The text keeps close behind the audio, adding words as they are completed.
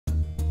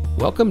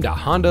Welcome to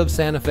Honda of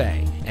Santa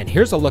Fe, and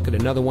here's a look at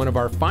another one of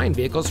our fine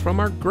vehicles from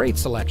our great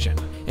selection.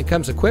 It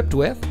comes equipped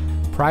with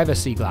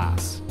privacy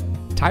glass,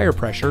 tire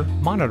pressure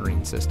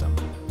monitoring system,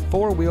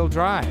 4-wheel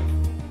drive,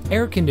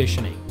 air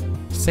conditioning,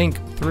 Sync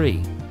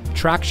 3,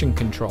 traction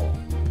control,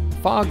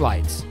 fog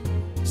lights,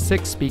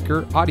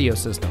 6-speaker audio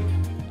system,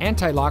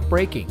 anti-lock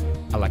braking,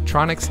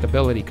 electronic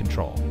stability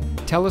control,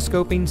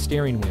 telescoping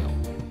steering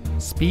wheel,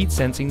 speed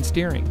sensing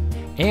steering,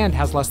 and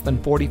has less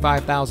than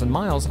 45,000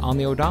 miles on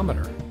the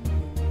odometer.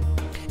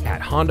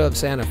 At Honda of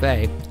Santa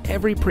Fe,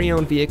 every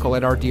pre-owned vehicle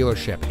at our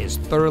dealership is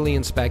thoroughly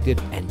inspected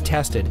and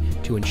tested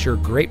to ensure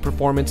great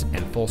performance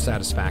and full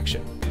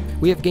satisfaction.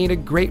 We have gained a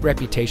great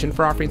reputation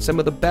for offering some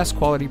of the best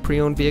quality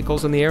pre-owned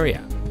vehicles in the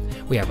area.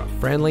 We have a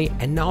friendly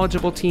and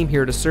knowledgeable team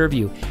here to serve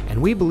you,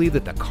 and we believe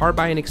that the car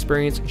buying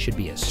experience should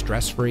be as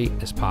stress-free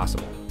as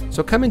possible.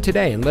 So come in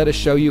today and let us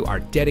show you our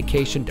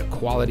dedication to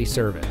quality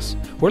service.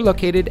 We're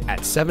located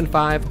at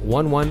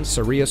 7511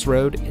 Cerrillos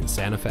Road in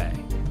Santa Fe.